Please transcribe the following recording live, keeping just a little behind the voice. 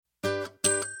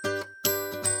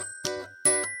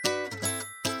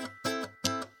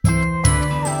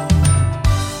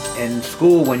in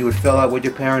school, when you would fill out what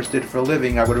your parents did for a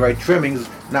living, I would write trimmings,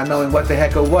 not knowing what the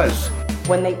heck it was.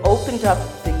 When they opened up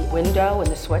the window in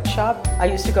the sweatshop, I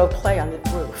used to go play on the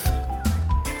roof.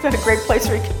 Is that a great place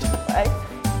where you get to play?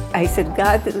 I said,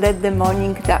 God, let the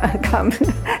morning come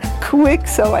quick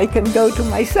so I can go to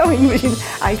my sewing machine.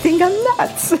 I think I'm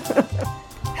nuts.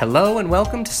 Hello and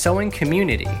welcome to Sewing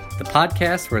Community, the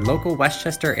podcast where local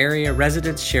Westchester area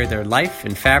residents share their life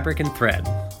in fabric and thread.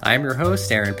 I am your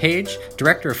host, Aaron Page,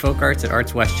 Director of Folk Arts at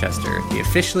Arts Westchester, the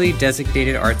officially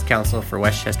designated arts council for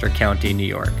Westchester County, New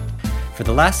York. For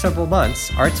the last several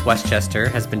months, Arts Westchester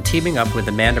has been teaming up with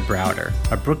Amanda Browder,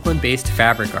 a Brooklyn-based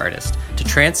fabric artist, to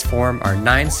transform our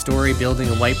 9-story building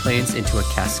in White Plains into a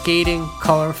cascading,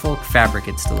 colorful fabric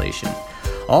installation.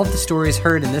 All of the stories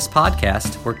heard in this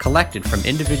podcast were collected from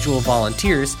individual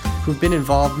volunteers who've been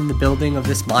involved in the building of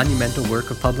this monumental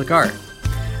work of public art.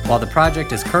 While the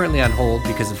project is currently on hold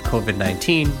because of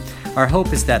COVID-19, our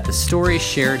hope is that the stories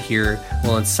shared here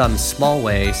will in some small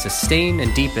way sustain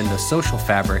and deepen the social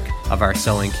fabric of our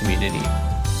sewing community.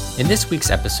 In this week's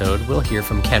episode, we'll hear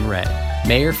from Ken Ray,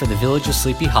 mayor for the village of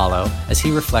Sleepy Hollow, as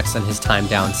he reflects on his time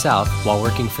down south while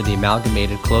working for the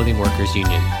Amalgamated Clothing Workers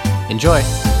Union. Enjoy!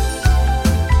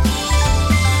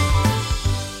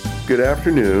 Good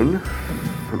afternoon.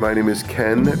 My name is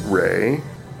Ken Ray.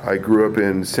 I grew up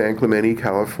in San Clemente,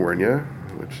 California,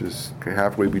 which is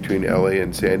halfway between LA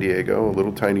and San Diego, a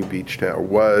little tiny beach town,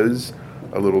 was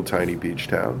a little tiny beach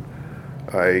town.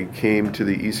 I came to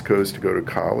the East Coast to go to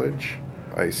college.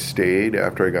 I stayed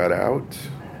after I got out,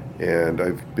 and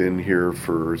I've been here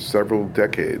for several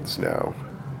decades now.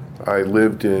 I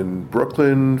lived in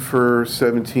Brooklyn for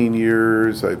 17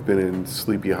 years. I've been in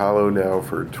Sleepy Hollow now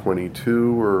for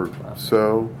 22 or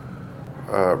so.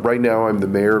 Right now I'm the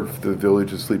mayor of the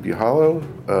village of Sleepy Hollow,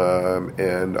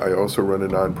 and I also run a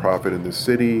nonprofit in the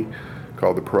city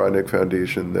called the Parodnik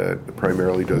Foundation that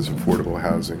primarily does affordable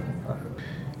housing.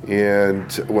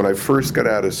 And when I first got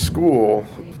out of school,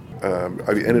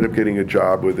 I ended up getting a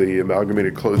job with the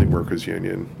Amalgamated Clothing Workers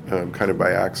Union, kind of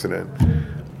by accident.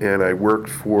 And I worked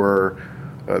for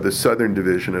the southern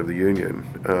division of the union.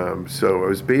 So I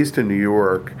was based in New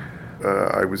York.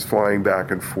 I was flying back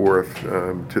and forth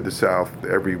to the south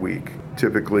every week,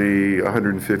 typically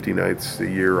 150 nights a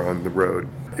year on the road.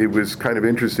 It was kind of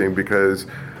interesting because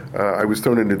I was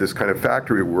thrown into this kind of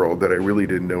factory world that I really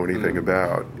didn't know anything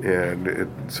about. And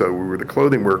so we were the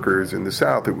clothing workers in the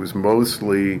south. It was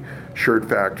mostly shirt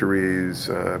factories,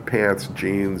 pants,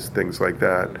 jeans, things like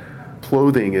that.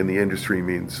 Clothing in the industry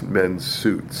means men's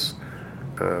suits.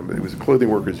 It was a clothing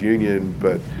workers union,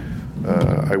 but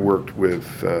I worked with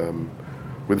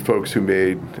folks who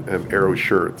made Aero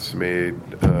shirts, made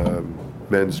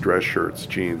men's dress shirts,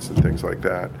 jeans, and things like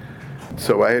that.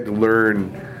 So I had to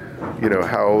learn,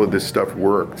 how all of this stuff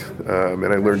worked, and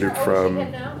I learned it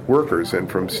from workers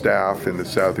and from staff in the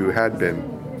South who had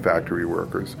been factory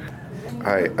workers.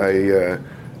 I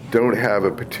don't have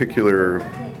a particular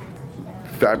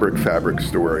fabric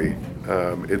story.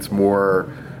 It's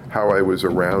more how I was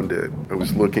around it. I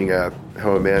was looking at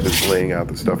how Amanda's laying out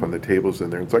the stuff on the tables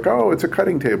in there. It's like, oh, it's a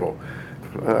cutting table.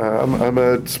 I'm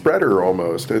a spreader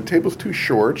almost. The table's too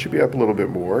short, should be up a little bit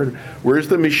more. Where's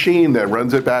the machine that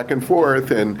runs it back and forth?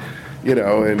 And,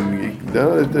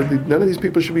 none of these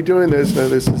people should be doing this. No,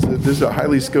 this is a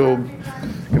highly skilled,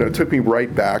 it took me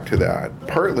right back to that.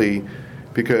 Partly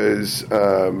because,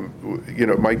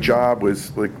 my job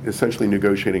was like essentially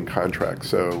negotiating contracts.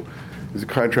 So it was a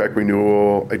contract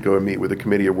renewal. I'd go and meet with a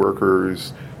committee of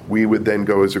workers. We would then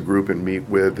go as a group and meet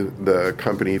with the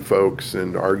company folks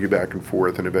and argue back and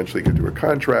forth and eventually get to a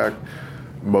contract.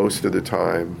 Most of the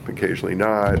time, occasionally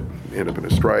not, end up in a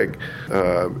strike.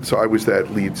 So I was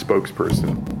that lead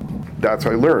spokesperson. That's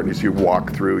what I learned, is you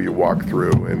walk through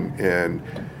and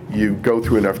you go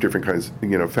through enough different kinds,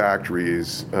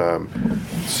 factories.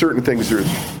 Certain things are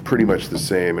pretty much the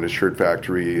same. In a shirt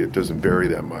factory, it doesn't vary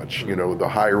that much. The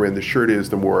higher end the shirt is,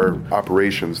 the more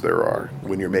operations there are.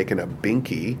 When you're making a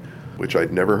binky, which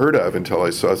I'd never heard of until I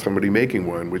saw somebody making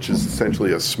one, which is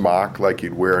essentially a smock like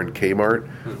you'd wear in Kmart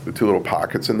with 2 little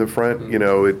pockets in the front.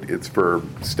 It's for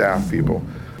staff people.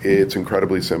 It's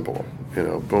incredibly simple.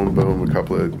 Boom, boom, a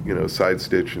couple of, side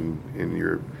stitch and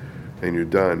you're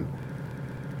done.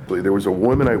 There was a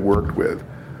woman I worked with,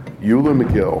 Eula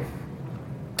McGill,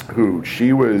 who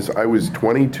I was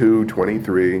 22,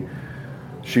 23.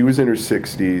 She was in her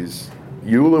 60s.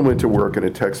 Eula went to work in a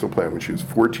textile plant when she was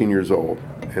 14 years old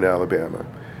in Alabama.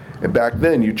 And back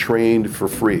then, you trained for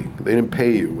free. They didn't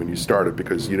pay you when you started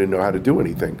because you didn't know how to do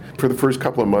anything. For the first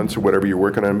couple of months or whatever you're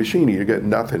working on a machine, you get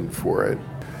nothing for it.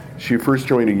 She first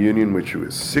joined a union when she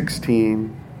was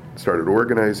 16, started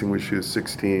organizing when she was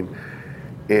 16.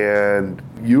 And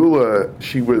Eula,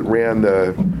 she ran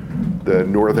the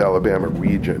North Alabama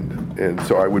region. And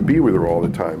so I would be with her all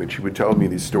the time. And she would tell me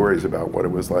these stories about what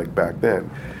it was like back then.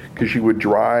 Because she would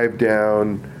drive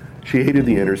down, she hated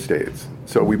the interstates.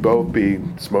 So we'd both be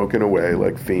smoking away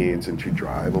like fiends, and she'd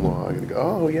drive along and go,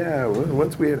 oh yeah,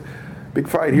 once we had a big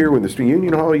fight here when the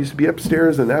Union Hall used to be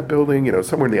upstairs in that building,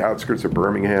 somewhere in the outskirts of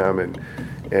Birmingham, and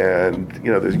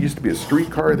there used to be a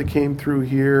streetcar that came through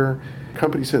here.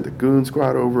 Company sent the goon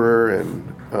squad over, and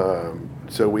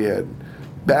so we had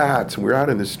bats, and we were out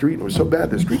in the street, and it was so bad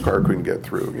the streetcar couldn't get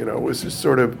through. It was just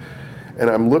sort of, and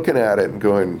I'm looking at it and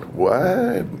going,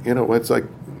 what? It's like,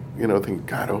 thinking,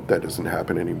 God, I hope that doesn't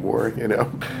happen anymore.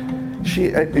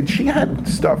 She had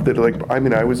stuff that, like,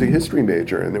 I was a history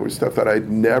major, and there was stuff that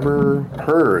I'd never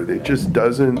heard. It just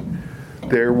doesn't.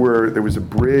 There was a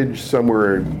bridge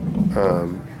somewhere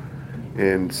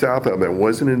in South Alabama. It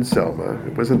wasn't in Selma.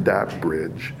 It wasn't that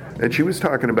bridge. And she was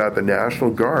talking about the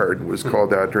National Guard was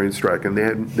called out during strike, and they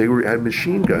had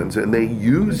machine guns, and they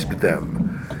used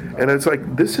them. And it's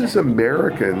like, this is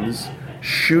Americans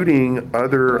shooting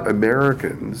other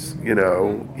Americans,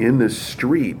 in the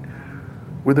street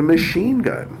with a machine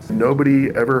gun.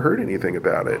 Nobody ever heard anything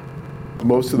about it.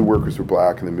 Most of the workers were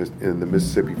black in the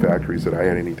Mississippi factories that I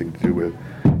had anything to do with.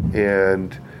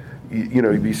 And,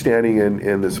 you'd be standing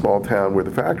in the small town where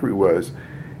the factory was,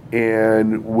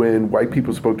 and when white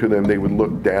people spoke to them, they would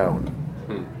look down,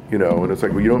 and it's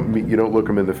like, well, you don't look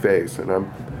them in the face. And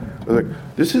I'm like,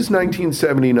 this is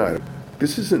 1979.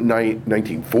 This isn't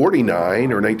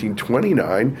 1949 or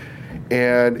 1929,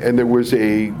 and there was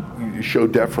a show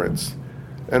deference,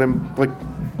 and I'm like,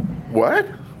 what?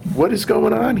 What is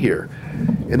going on here?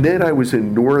 And then I was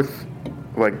in North,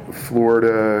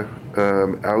 Florida,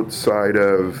 outside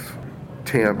of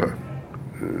Tampa,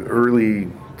 early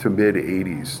to mid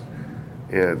 80s,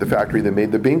 and the factory that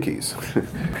made the Binkies.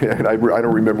 And I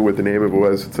don't remember what the name of it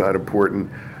was. It's not important,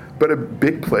 but a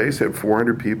big place had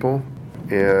 400 people.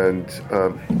 And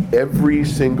every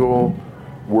single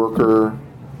worker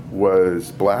was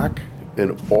black,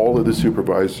 and all of the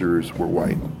supervisors were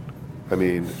white.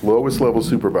 Lowest level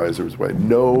supervisor was white.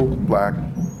 No black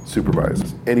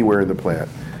supervisors anywhere in the plant.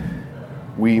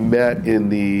 We met in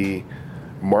the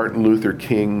Martin Luther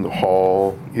King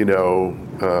Hall,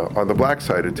 on the black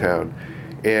side of town.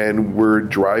 And we're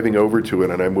driving over to it,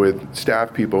 and I'm with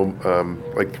staff people,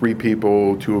 3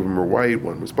 people, 2 of them are white,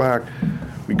 1 was black.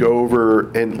 We go over,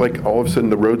 and all of a sudden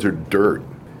the roads are dirt.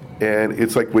 And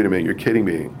it's like, wait a minute, you're kidding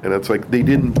me. And it's like, they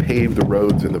didn't pave the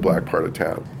roads in the black part of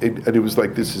town. And it was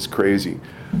like, this is crazy.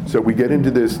 So we get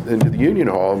into the Union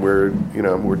Hall, and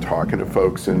we're talking to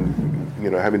folks and,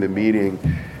 having the meeting.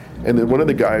 And then one of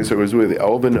the guys I was with,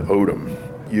 Elvin Odom,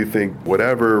 you think,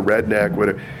 whatever, redneck,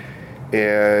 whatever,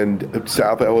 and a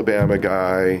South Alabama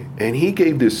guy. And he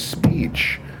gave this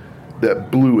speech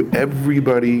that blew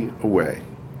everybody away,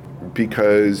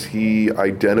 because he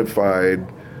identified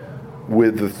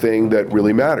with the thing that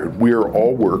really mattered. We are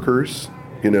all workers,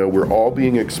 we're all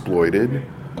being exploited.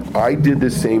 I did the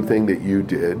same thing that you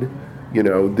did. I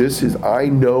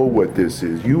know what this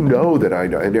is. That I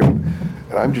know.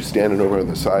 And I'm just standing over on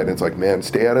the side, and it's like, man,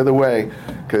 stay out of the way,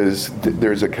 because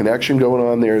there's a connection going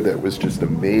on there that was just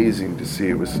amazing to see.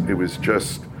 It was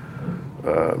just,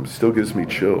 still gives me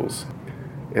chills.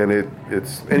 And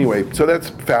it's anyway, so that's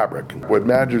fabric. What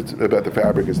matters about the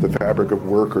fabric is the fabric of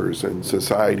workers and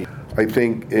society. I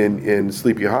think in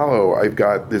Sleepy Hollow, I've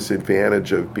got this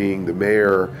advantage of being the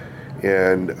mayor,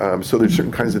 and so there's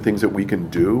certain kinds of things that we can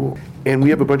do. And we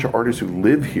have a bunch of artists who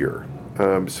live here.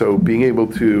 So being able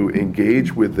to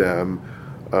engage with them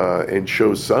and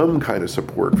show some kind of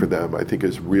support for them, I think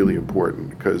is really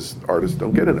important, because artists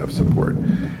don't get enough support.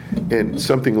 And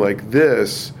something like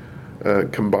this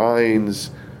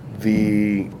combines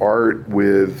the art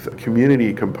with a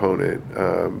community component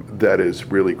that is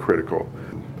really critical.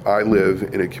 I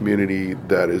live in a community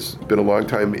that has been a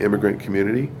long-time immigrant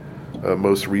community.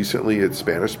 Most recently, it's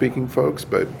Spanish-speaking folks,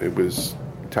 but it was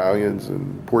Italians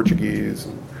and Portuguese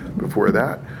before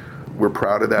that. We're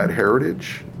proud of that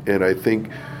heritage, and I think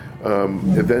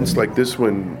events like this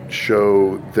one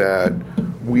show that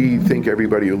we think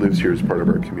everybody who lives here is part of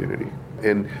our community.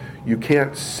 And you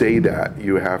can't say that.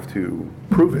 You have to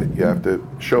prove it. You have to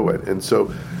show it. And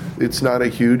so it's not a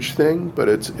huge thing, but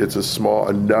it's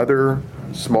another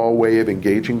small way of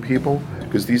engaging people,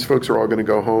 because these folks are all going to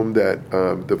go home, that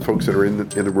the folks that are in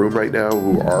the room right now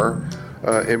who are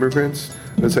immigrants,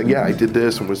 and saying, yeah, I did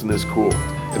this, and wasn't this cool?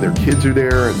 And their kids are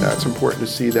there, and that's important to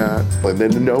see that. And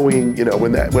then knowing,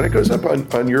 when it goes up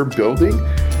on your building,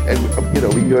 and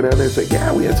we can go down there and say,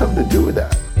 yeah, we had something to do with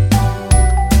that.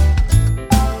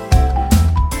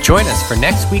 Join us for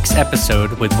next week's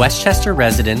episode with Westchester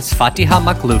residents Fatiha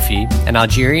Makhloufi, an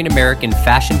Algerian-American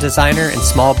fashion designer and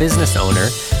small business owner,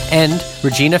 and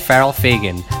Regina Farrell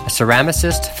Fagan, a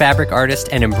ceramicist, fabric artist,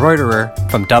 and embroiderer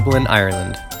from Dublin,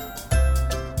 Ireland.